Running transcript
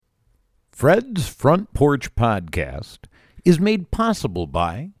Fred's Front Porch Podcast is made possible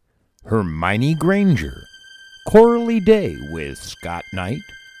by Hermione Granger, Coralie Day with Scott Knight,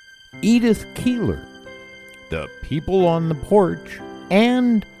 Edith Keeler, the people on the porch,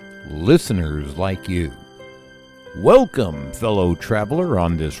 and listeners like you. Welcome, fellow traveler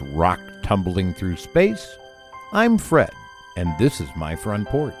on this rock tumbling through space. I'm Fred, and this is my front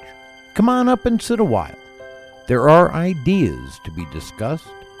porch. Come on up and sit a while. There are ideas to be discussed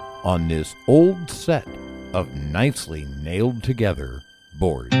on this old set of nicely nailed together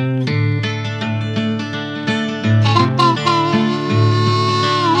boards.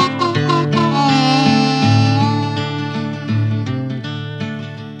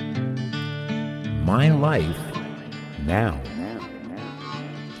 My life now.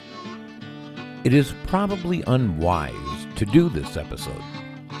 It is probably unwise to do this episode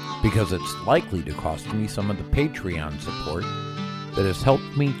because it's likely to cost me some of the Patreon support that has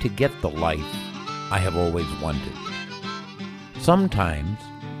helped me to get the life I have always wanted. Sometimes,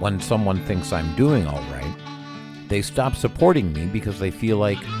 when someone thinks I'm doing all right, they stop supporting me because they feel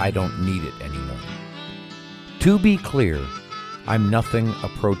like I don't need it anymore. To be clear, I'm nothing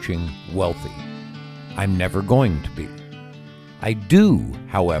approaching wealthy. I'm never going to be. I do,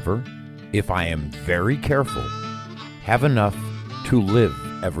 however, if I am very careful, have enough to live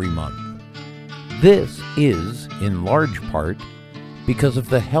every month. This is, in large part, because of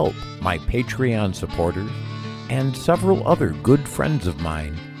the help my Patreon supporters and several other good friends of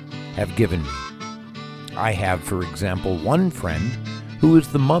mine have given me. I have, for example, one friend who is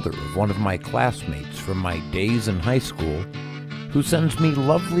the mother of one of my classmates from my days in high school who sends me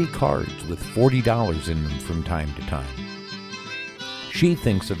lovely cards with $40 in them from time to time. She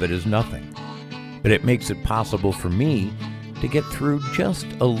thinks of it as nothing, but it makes it possible for me to get through just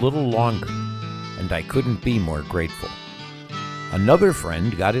a little longer, and I couldn't be more grateful. Another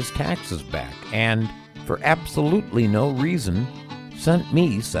friend got his taxes back and, for absolutely no reason, sent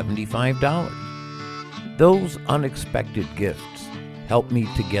me $75. Those unexpected gifts helped me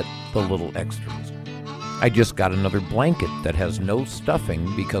to get the little extras. I just got another blanket that has no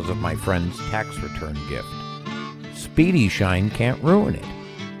stuffing because of my friend's tax return gift. Speedy Shine can't ruin it.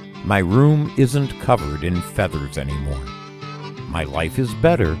 My room isn't covered in feathers anymore. My life is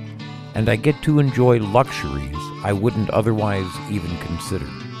better, and I get to enjoy luxuries I wouldn't otherwise even consider.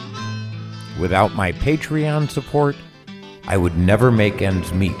 Without my Patreon support, I would never make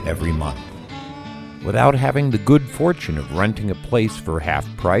ends meet every month. Without having the good fortune of renting a place for half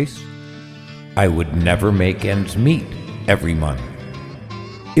price, I would never make ends meet every month.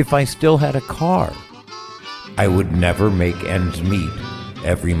 If I still had a car, I would never make ends meet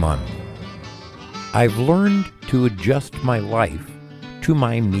every month. I've learned to adjust my life to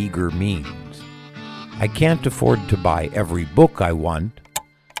my meager means. I can't afford to buy every book I want,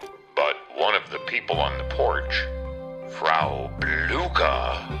 but one of the people on the porch, Frau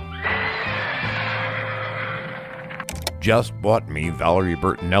Bluka, just bought me Valerie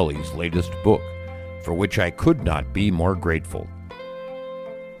Bertinelli's latest book, for which I could not be more grateful.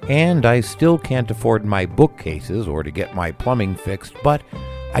 And I still can't afford my bookcases or to get my plumbing fixed, but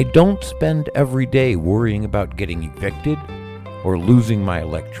I don't spend every day worrying about getting evicted or losing my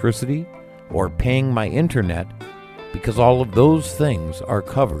electricity or paying my internet, because all of those things are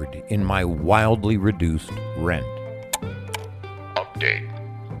covered in my wildly reduced rent. Update.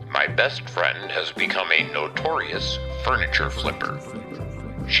 My best friend has become a notorious furniture flipper.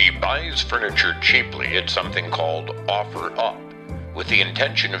 She buys furniture cheaply at something called Offer Up, with the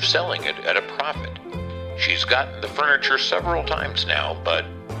intention of selling it at a profit. She's gotten the furniture several times now, but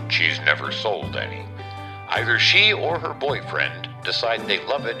she's never sold any. Either she or her boyfriend decide they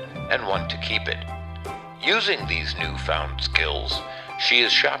love it and want to keep it. Using these newfound skills, she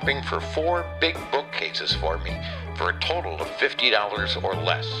is shopping for 4 big bookcases for me for a total of $50 or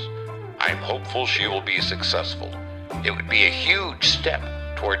less. I'm hopeful she will be successful. It would be a huge step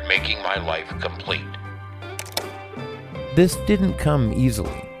toward making my life complete. This didn't come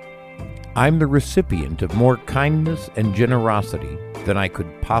easily. I'm the recipient of more kindness and generosity than I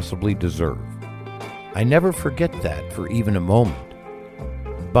could possibly deserve. I never forget that for even a moment.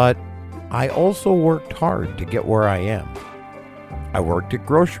 But I also worked hard to get where I am. I worked at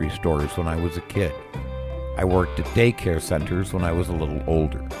grocery stores when I was a kid. I worked at daycare centers when I was a little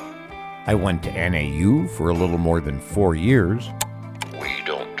older. I went to NAU for a little more than 4 years. We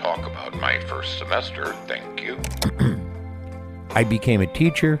don't talk about my first semester, thank you. I became a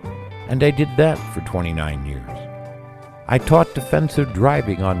teacher, and I did that for 29 years. I taught defensive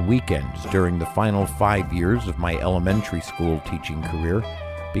driving on weekends during the final 5 years of my elementary school teaching career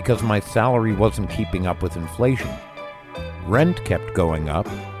because my salary wasn't keeping up with inflation. Rent kept going up,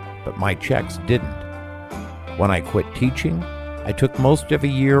 but my checks didn't. When I quit teaching, I took most of a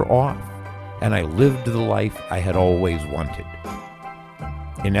year off, and I lived the life I had always wanted.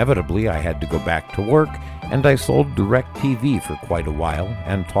 Inevitably, I had to go back to work, and I sold DirecTV for quite a while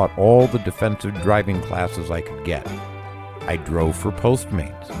and taught all the defensive driving classes I could get. I drove for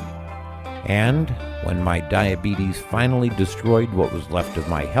Postmates. And when my diabetes finally destroyed what was left of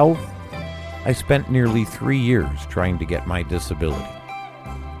my health, I spent nearly 3 years trying to get my disability.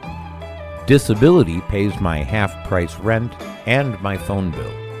 Disability pays my half-price rent and my phone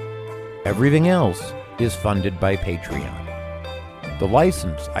bill. Everything else is funded by Patreon. The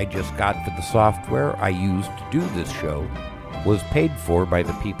license I just got for the software I used to do this show was paid for by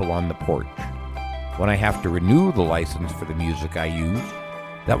the people on the porch. When I have to renew the license for the music I use,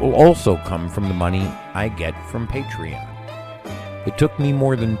 that will also come from the money I get from Patreon. It took me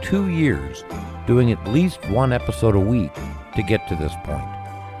more than 2 years, doing at least one episode a week, to get to this point.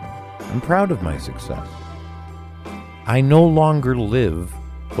 I'm proud of my success. I no longer live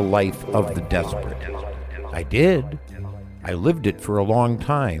the life of the desperate. I did. I lived it for a long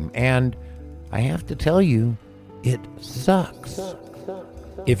time, and I have to tell you, it sucks.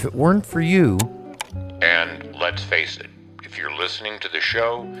 If it weren't for you... And let's face it, if you're listening to the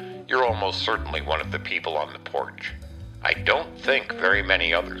show, you're almost certainly one of the people on the porch. I don't think very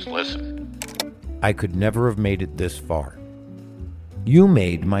many others listen. I could never have made it this far. You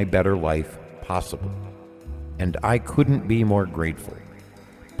made my better life possible, and I couldn't be more grateful.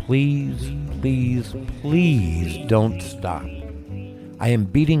 Please, please, please don't stop. I am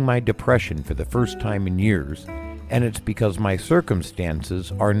beating my depression for the first time in years, and it's because my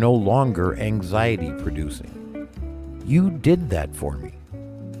circumstances are no longer anxiety-producing. You did that for me.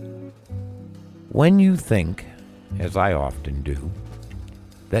 When you think, as I often do,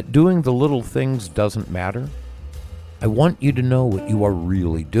 that doing the little things doesn't matter, I want you to know what you are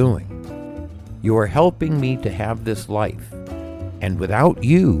really doing. You are helping me to have this life, and without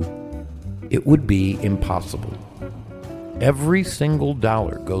you, it would be impossible. Every single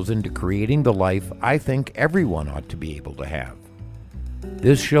dollar goes into creating the life I think everyone ought to be able to have.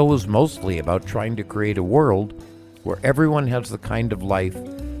 This show is mostly about trying to create a world where everyone has the kind of life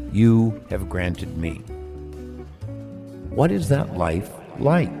you have granted me. What is that life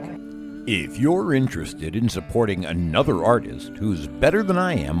like? If you're interested in supporting another artist who's better than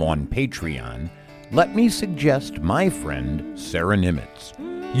I am on Patreon, let me suggest my friend Sarah Nimitz.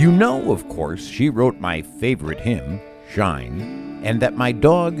 You know, of course, she wrote my favorite hymn, Shine, and that my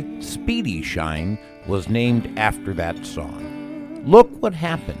dog, Speedy Shine, was named after that song. Look what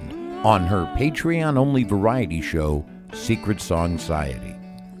happened on her Patreon-only variety show, Secret Songciety.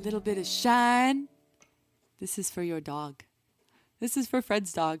 A little bit of shine. This is for your dog. This is for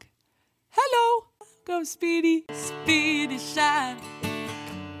Fred's dog. Hello. Go, Speedy. Speedy shine.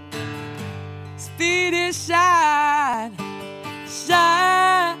 Speedy shine.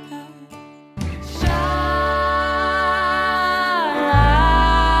 Shine.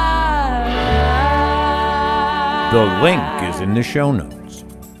 The link is in the show notes.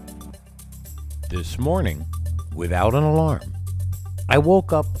 This morning, without an alarm, I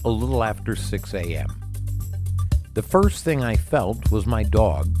woke up a little after 6 a.m. The first thing I felt was my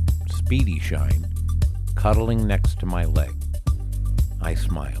dog, Speedy Shine, cuddling next to my leg. I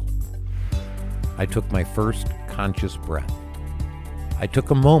smiled. I took my first conscious breath. I took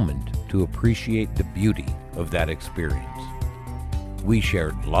a moment to appreciate the beauty of that experience. We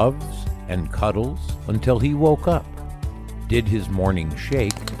shared loves and cuddles until he woke up, did his morning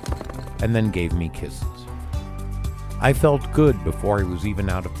shake, and then gave me kisses. I felt good before I was even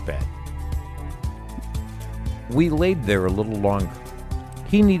out of bed. We laid there a little longer.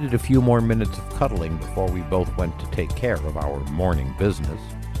 He needed a few more minutes of cuddling before we both went to take care of our morning business.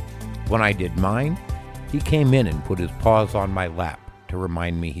 When I did mine, he came in and put his paws on my lap to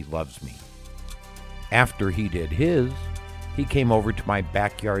remind me he loves me. After he did his, he came over to my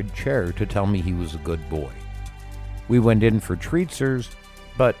backyard chair to tell me he was a good boy. We went in for treatsers,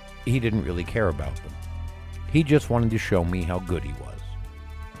 but he didn't really care about them. He just wanted to show me how good he was.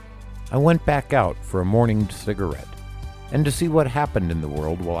 I went back out for a morning cigarette and to see what happened in the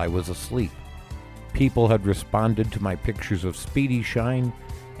world while I was asleep. People had responded to my pictures of Speedy Shine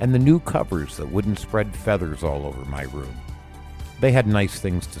and the new covers that wouldn't spread feathers all over my room. They had nice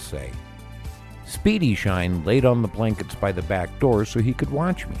things to say. Speedy Shine laid on the blankets by the back door so he could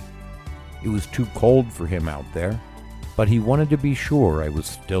watch me. It was too cold for him out there, but he wanted to be sure I was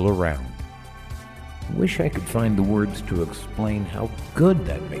still around. I wish I could find the words to explain how good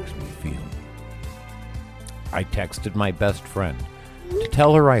that makes me feel. I texted my best friend to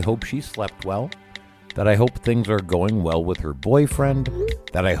tell her I hope she slept well, that I hope things are going well with her boyfriend,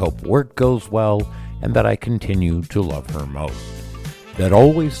 that I hope work goes well, and that I continue to love her most. That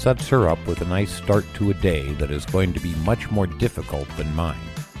always sets her up with a nice start to a day that is going to be much more difficult than mine.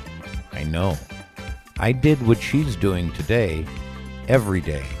 I know. I did what she's doing today, every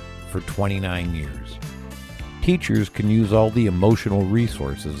day, for 29 years. Teachers can use all the emotional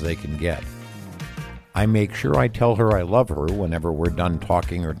resources they can get. I make sure I tell her I love her whenever we're done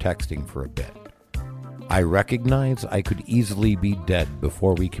talking or texting for a bit. I recognize I could easily be dead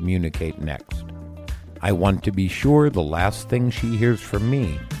before we communicate next. I want to be sure the last thing she hears from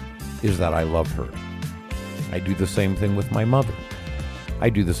me is that I love her. I do the same thing with my mother.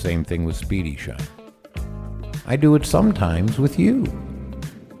 I do the same thing with Speedy Shine. I do it sometimes with you.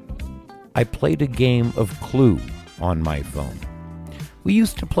 I played a game of Clue on my phone. We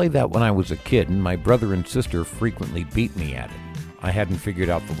used to play that when I was a kid, and my brother and sister frequently beat me at it. I hadn't figured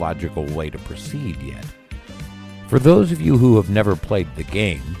out the logical way to proceed yet. For those of you who have never played the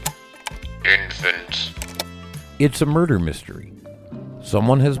game, Infants. It's a murder mystery.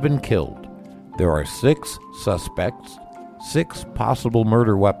 Someone has been killed. There are 6 suspects, 6 possible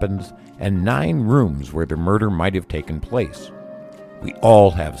murder weapons, and 9 rooms where the murder might have taken place. We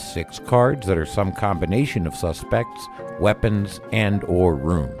all have 6 cards that are some combination of suspects, weapons, and/or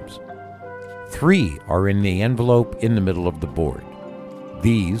rooms. 3 are in the envelope in the middle of the board.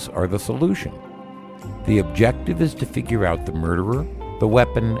 These are the solution. The objective is to figure out the murderer, the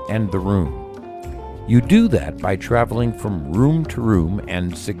weapon, and the room. You do that by traveling from room to room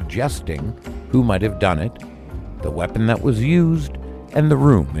and suggesting who might have done it, the weapon that was used, and the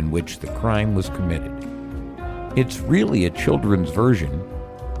room in which the crime was committed. It's really a children's version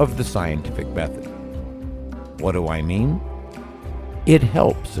of the scientific method. What do I mean? It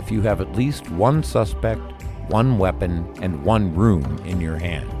helps if you have at least 1 suspect, 1 weapon, and 1 room in your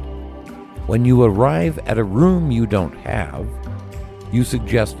hand. When you arrive at a room you don't have, you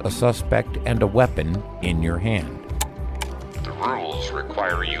suggest a suspect and a weapon in your hand. The rules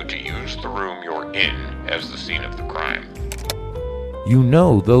require you to use the room you're in as the scene of the crime. You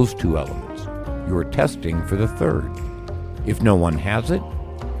know those 2 elements. You're testing for the 3rd. If no one has it,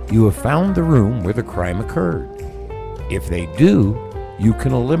 you have found the room where the crime occurred. If they do, you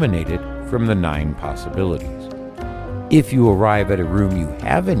can eliminate it from the 9 possibilities. If you arrive at a room you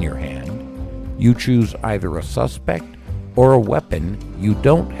have in your hand, you choose either a suspect or a weapon you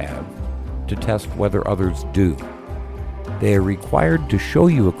don't have to test whether others do. They are required to show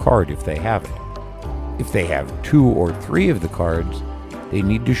you a card if they have it. If they have 2 or 3 of the cards, they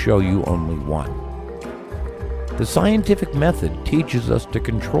need to show you only 1. The scientific method teaches us to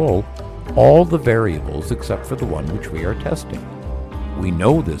control all the variables except for the one which we are testing. We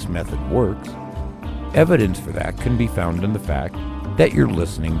know this method works. Evidence for that can be found in the fact that you're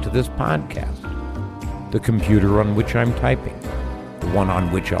listening to this podcast. The computer on which I'm typing, the one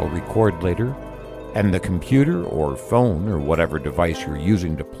on which I'll record later, and the computer or phone or whatever device you're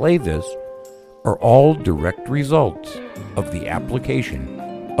using to play this are all direct results of the application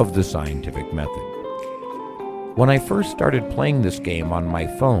of the scientific method. When I first started playing this game on my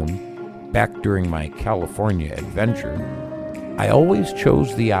phone, back during my California adventure, I always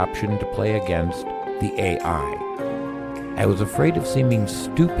chose the option to play against the AI. I was afraid of seeming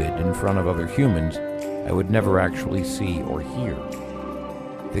stupid in front of other humans I would never actually see or hear.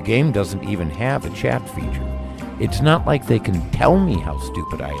 The game doesn't even have a chat feature. It's not like they can tell me how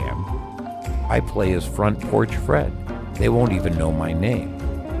stupid I am. I play as Front Porch Fred. They won't even know my name.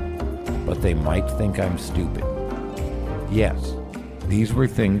 But they might think I'm stupid. Yes, these were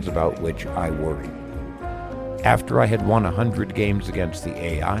things about which I worried. After I had won 100 games against the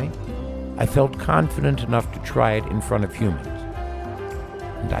AI, I felt confident enough to try it in front of humans.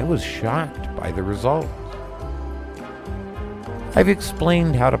 And I was shocked by the results. I've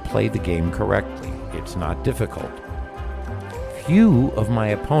explained how to play the game correctly. It's not difficult. Few of my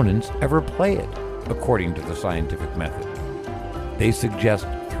opponents ever play it according to the scientific method. They suggest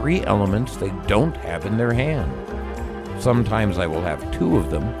 3 elements they don't have in their hand. Sometimes I will have 2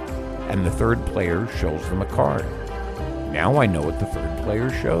 of them, and the 3rd player shows them a card. Now I know what the 3rd player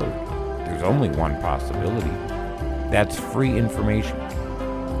showed. There's only 1 possibility. That's free information.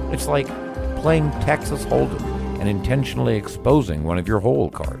 It's like playing Texas Hold'em and intentionally exposing one of your hole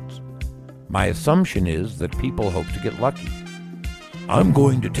cards. My assumption is that people hope to get lucky. I'm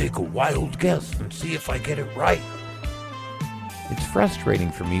going to take a wild guess and see if I get it right. It's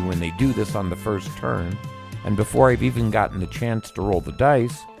frustrating for me when they do this on the first turn, and before I've even gotten the chance to roll the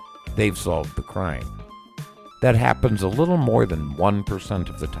dice, they've solved the crime. That happens a little more than 1%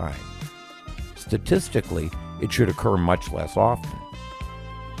 of the time. Statistically, it should occur much less often.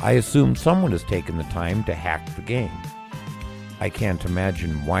 I assume someone has taken the time to hack the game. I can't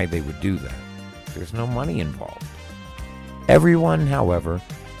imagine why they would do that. There's no money involved. Everyone, however,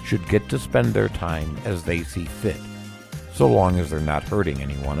 should get to spend their time as they see fit, so long as they're not hurting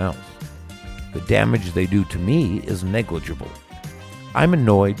anyone else. The damage they do to me is negligible. I'm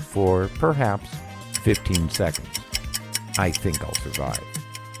annoyed for perhaps 15 seconds. I think I'll survive.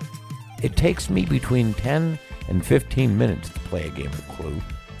 It takes me between 10 and 15 minutes to play a game of Clue.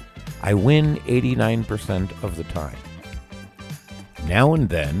 I win 89% of the time. Now and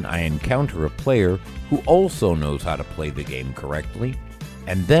then I encounter a player who also knows how to play the game correctly,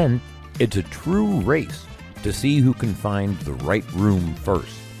 and then it's a true race to see who can find the right room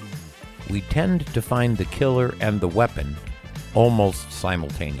first. We tend to find the killer and the weapon almost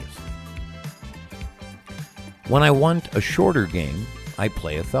simultaneously. When I want a shorter game, I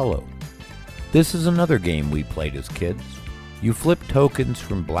play Othello. This is another game we played as kids. You flip tokens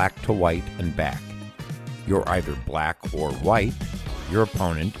from black to white and back. You're either black or white. Your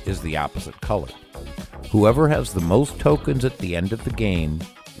opponent is the opposite color. Whoever has the most tokens at the end of the game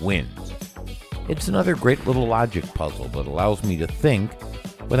wins. It's another great little logic puzzle that allows me to think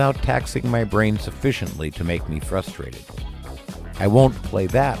without taxing my brain sufficiently to make me frustrated. I won't play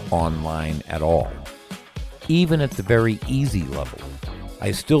that online at all. Even at the very easy level,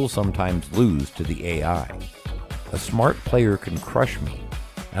 I still sometimes lose to the AI. A smart player can crush me,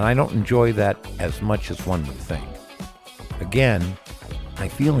 and I don't enjoy that as much as one would think. Again, I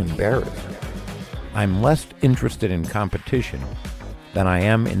feel embarrassed. I'm less interested in competition than I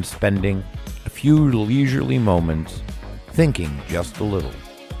am in spending a few leisurely moments thinking just a little.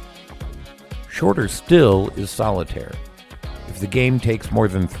 Shorter still is solitaire. If the game takes more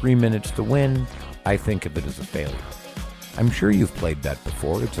than 3 minutes to win, I think of it as a failure. I'm sure you've played that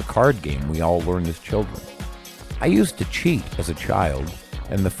before. It's a card game we all learn as children. I used to cheat as a child,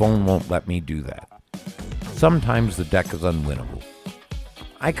 and the phone won't let me do that. Sometimes the deck is unwinnable.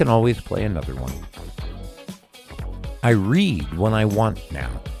 I can always play another one. I read when I want now.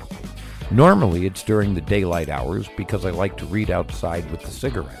 Normally it's during the daylight hours because I like to read outside with the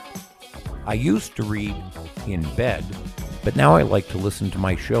cigarette. I used to read in bed, but now I like to listen to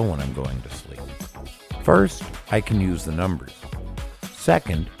my show when I'm going to sleep. First, I can use the numbers.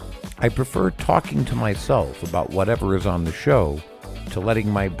 Second, I prefer talking to myself about whatever is on the show to letting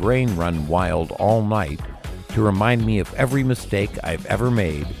my brain run wild all night to remind me of every mistake I've ever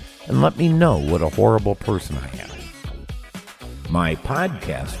made and let me know what a horrible person I am. My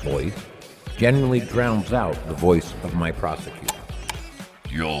podcast voice generally drowns out the voice of my prosecutor.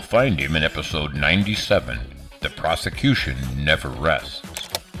 You'll find him in episode 97, The Prosecution Never Rests.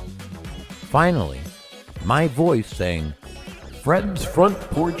 Finally, my voice saying, Fred's Front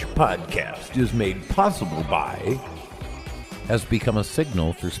Porch Podcast is made possible by, has become a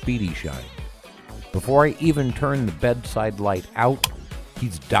signal for Speedy Shine. Before I even turn the bedside light out,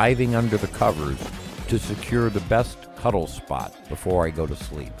 he's diving under the covers to secure the best cuddle spot before I go to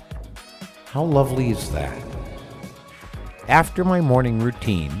sleep. How lovely is that? After my morning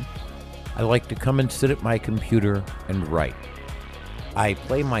routine, I like to come and sit at my computer and write. I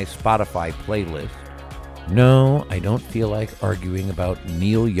play my Spotify playlist. No, I don't feel like arguing about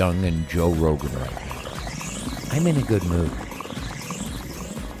Neil Young and Joe Rogan right now. I'm in a good mood.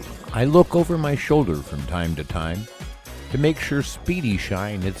 I look over my shoulder from time to time to make sure Speedy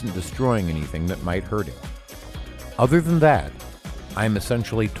Shine isn't destroying anything that might hurt him. Other than that, I'm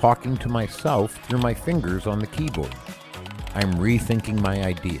essentially talking to myself through my fingers on the keyboard. I'm rethinking my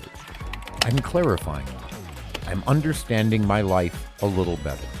ideas. I'm clarifying. I'm understanding my life a little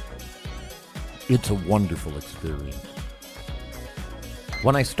better. It's a wonderful experience.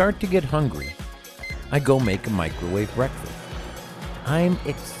 When I start to get hungry, I go make a microwave breakfast. I'm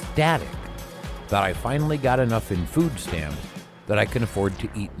ecstatic that I finally got enough in food stamps that I can afford to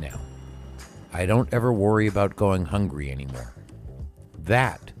eat now. I don't ever worry about going hungry anymore.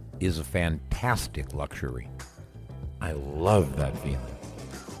 That is a fantastic luxury. I love that feeling.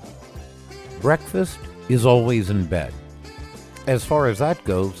 Breakfast is always in bed. As far as that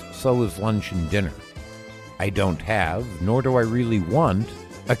goes, so is lunch and dinner. I don't have, nor do I really want,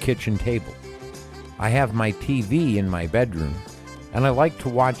 a kitchen table. I have my TV in my bedroom, and I like to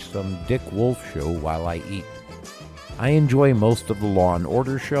watch some Dick Wolf show while I eat. I enjoy most of the Law and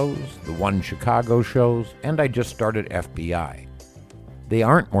Order shows, the One Chicago shows, and I just started FBI. They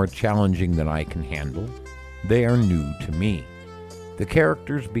aren't more challenging than I can handle. They are new to me. The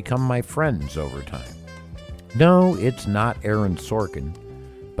characters become my friends over time. No, it's not Aaron Sorkin,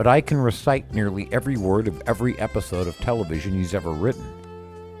 but I can recite nearly every word of every episode of television he's ever written.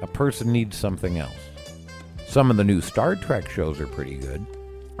 A person needs something else. Some of the new Star Trek shows are pretty good.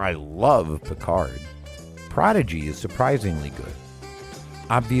 I love Picard. Prodigy is surprisingly good.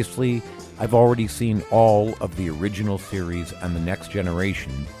 Obviously, I've already seen all of the original series and The Next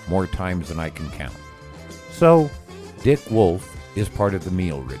Generation more times than I can count. So, Dick Wolf is part of the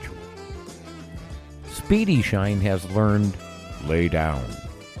meal ritual. Speedy Shine has learned, lay down.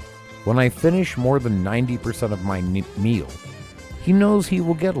 When I finish more than 90% of my meal, he knows he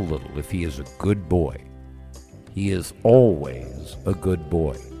will get a little if he is a good boy. He is always a good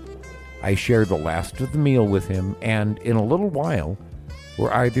boy. I share the last of the meal with him, and in a little while,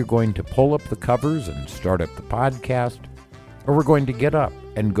 we're either going to pull up the covers and start up the podcast, or we're going to get up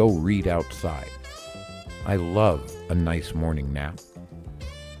and go read outside. I love a nice morning nap.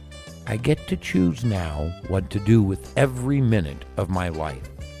 I get to choose now what to do with every minute of my life.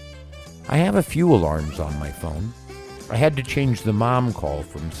 I have a few alarms on my phone. I had to change the mom call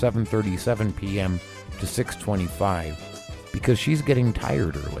from 7:37 p.m. to 6:25 because she's getting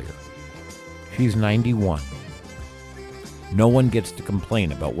tired earlier. She's 91. No one gets to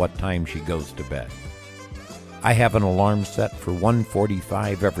complain about what time she goes to bed. I have an alarm set for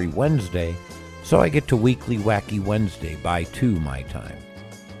 1:45 every Wednesday, so I get to Weekly Wacky Wednesday by 2 my time.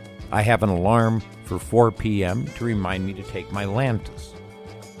 I have an alarm for 4 p.m. to remind me to take my Lantus.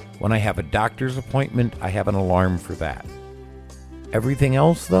 When I have a doctor's appointment, I have an alarm for that. Everything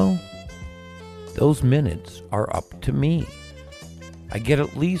else, though, those minutes are up to me. I get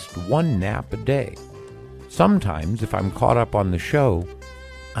at least one nap a day. Sometimes, if I'm caught up on the show,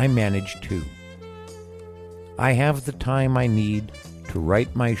 I manage 2. I have the time I need to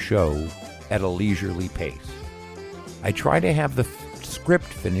write my show at a leisurely pace. I try to have the script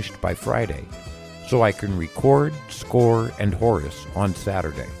finished by Friday, so I can record, score, and Horace on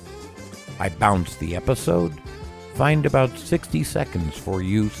Saturday. I bounce the episode, find about 60 seconds for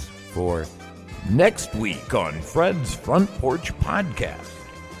use for next week on Fred's Front Porch Podcast,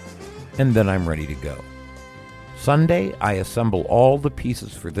 and then I'm ready to go. Sunday, I assemble all the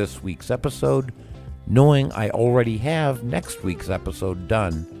pieces for this week's episode, knowing I already have next week's episode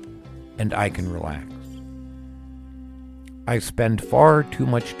done, and I can relax. I spend far too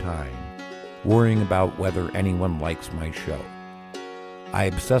much time worrying about whether anyone likes my show. I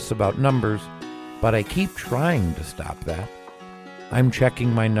obsess about numbers, but I keep trying to stop that. I'm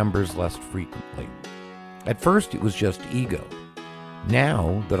checking my numbers less frequently. At first, it was just ego.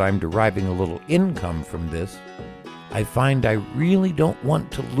 Now that I'm deriving a little income from this, I find I really don't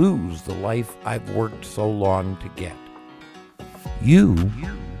want to lose the life I've worked so long to get. You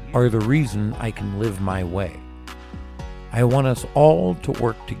are the reason I can live my way. I want us all to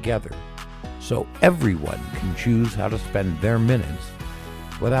work together so everyone can choose how to spend their minutes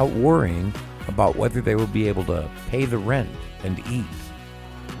without worrying about whether they will be able to pay the rent and eat.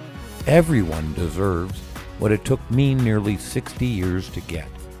 Everyone deserves what it took me nearly 60 years to get.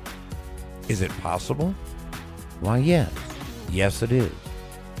 Is it possible? Why, yes. Yes, it is.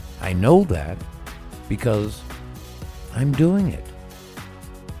 I know that because I'm doing it.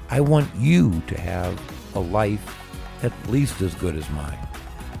 I want you to have a life at least as good as mine.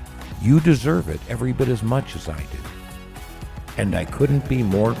 You deserve it every bit as much as I do. And I couldn't be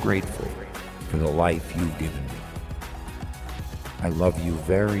more grateful for the life you've given me. I love you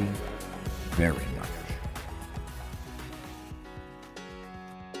very, very much.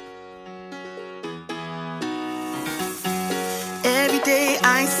 Every day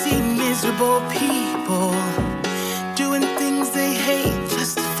I see miserable people doing things they hate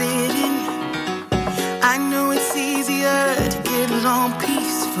just to fit in. I know it's easier to get along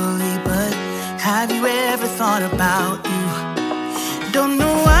peacefully, but have you ever thought about you? Don't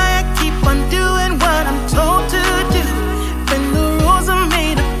know why I keep on doing what I'm told to do when the rules are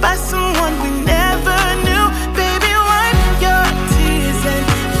made up by someone we never knew. Baby, wipe your tears and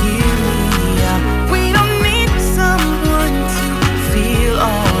hear me out. We don't need someone to feel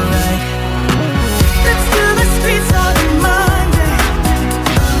alright. Let's do the streets on a Monday.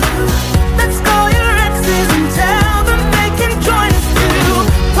 Let's call your exes and tell them they can join us too.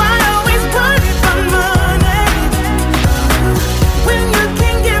 Why always worry about money?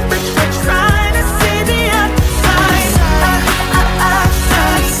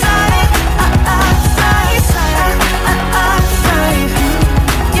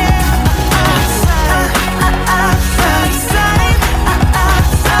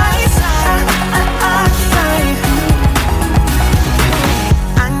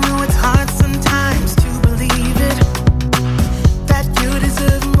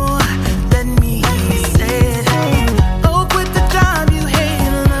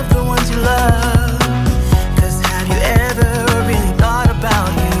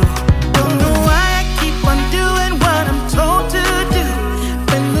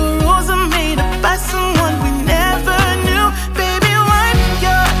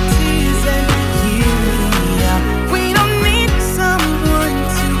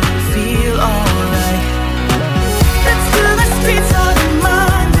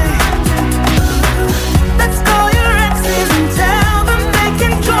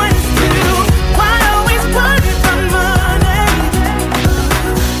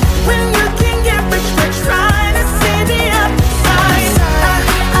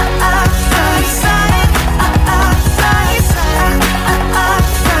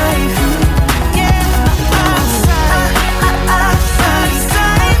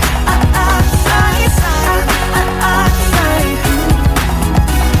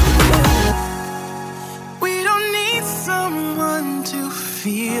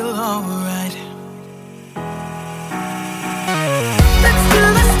 feel alright. Let's do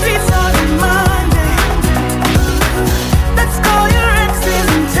the streets on Monday. Let's call your exes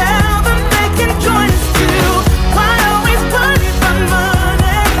and tell them they can join us too. Why always party for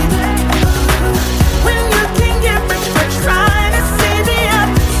money when you can get rich for trying to see the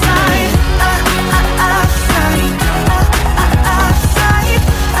other side? Outside, outside, outside.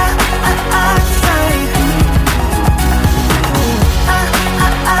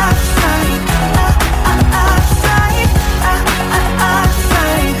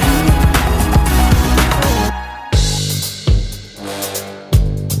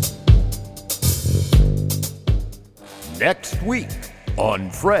 Next week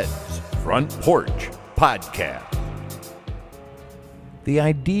on Fred's Front Porch Podcast. The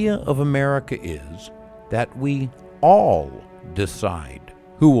idea of America is that we all decide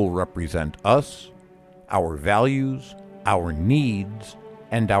who will represent us, our values, our needs,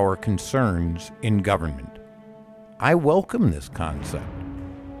 and our concerns in government. I welcome this concept.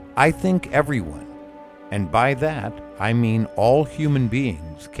 I think everyone, and by that I mean all human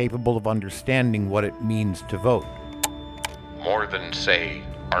beings capable of understanding what it means to vote, More than, say,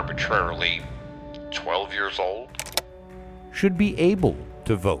 arbitrarily 12 years old? should be able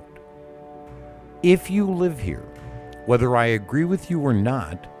to vote. If you live here, whether I agree with you or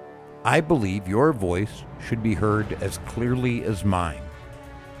not, I believe your voice should be heard as clearly as mine.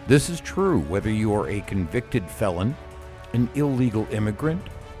 This is true whether you are a convicted felon, an illegal immigrant,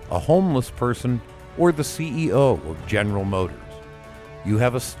 a homeless person, or the CEO of General Motors. You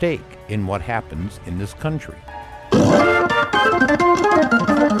have a stake in what happens in this country.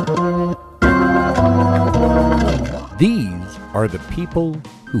 These are the people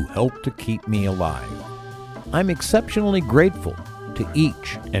who help to keep me alive. I'm exceptionally grateful to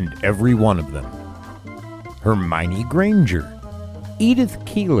each and every one of them. Hermione Granger, Edith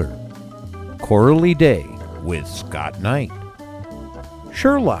Keeler, Coralie Day with Scott Knight,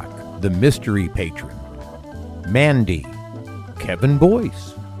 Sherlock, the mystery patron, Mandy, Kevin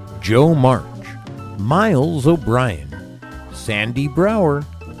Boyce, Joe March, Miles O'Brien, Sandy Brower,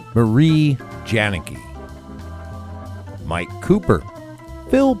 Marie Janicki, Mike Cooper,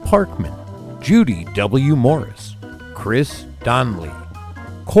 Phil Parkman, Judy W. Morris, Chris Donnelly,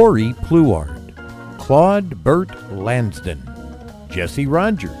 Corey Pluard, Claude Burt Lansden, Jesse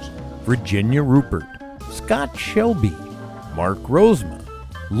Rogers, Virginia Rupert, Scott Shelby, Mark Rosema,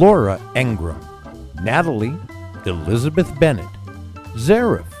 Laura Engram, Natalie, Elizabeth Bennett,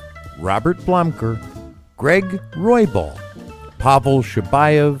 Zarif, Robert Blomker, Greg Roybal, Pavel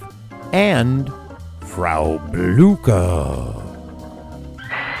Shabayev, and Frau Bluka.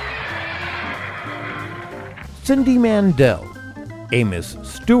 Cindy Mandel, Amos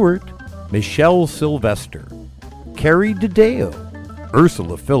Stewart, Michelle Sylvester, Carrie DeDeo,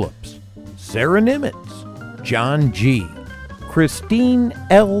 Ursula Phillips, Sarah Nimitz, John G., Christine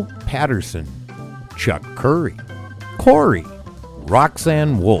L. Patterson, Chuck Curry, Corey,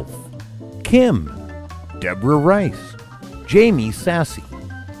 Roxanne Wolf, Kim, Deborah Rice, Jamie Sassy,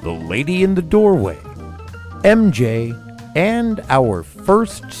 The Lady in the Doorway, MJ, and our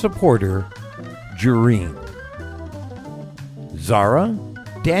first supporter, Jareen. Zara,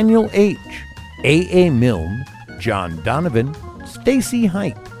 Daniel H., A.A. Milne, John Donovan, Stacy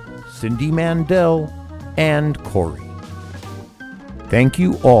Height, Cindy Mandel, and Corey. Thank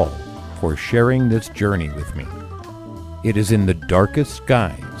you all for sharing this journey with me. It is in the darkest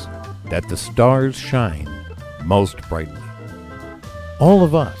skies that the stars shine most brightly. All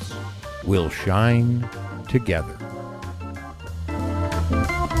of us will shine together.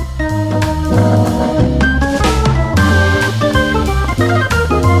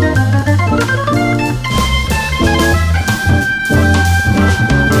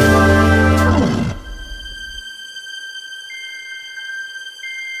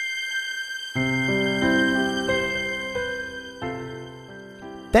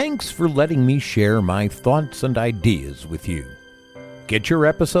 Thanks for letting me share my thoughts and ideas with you. Get your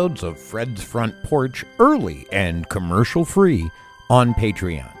episodes of Fred's Front Porch early and commercial-free on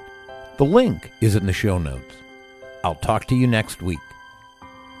Patreon. The link is in the show notes. I'll talk to you next week.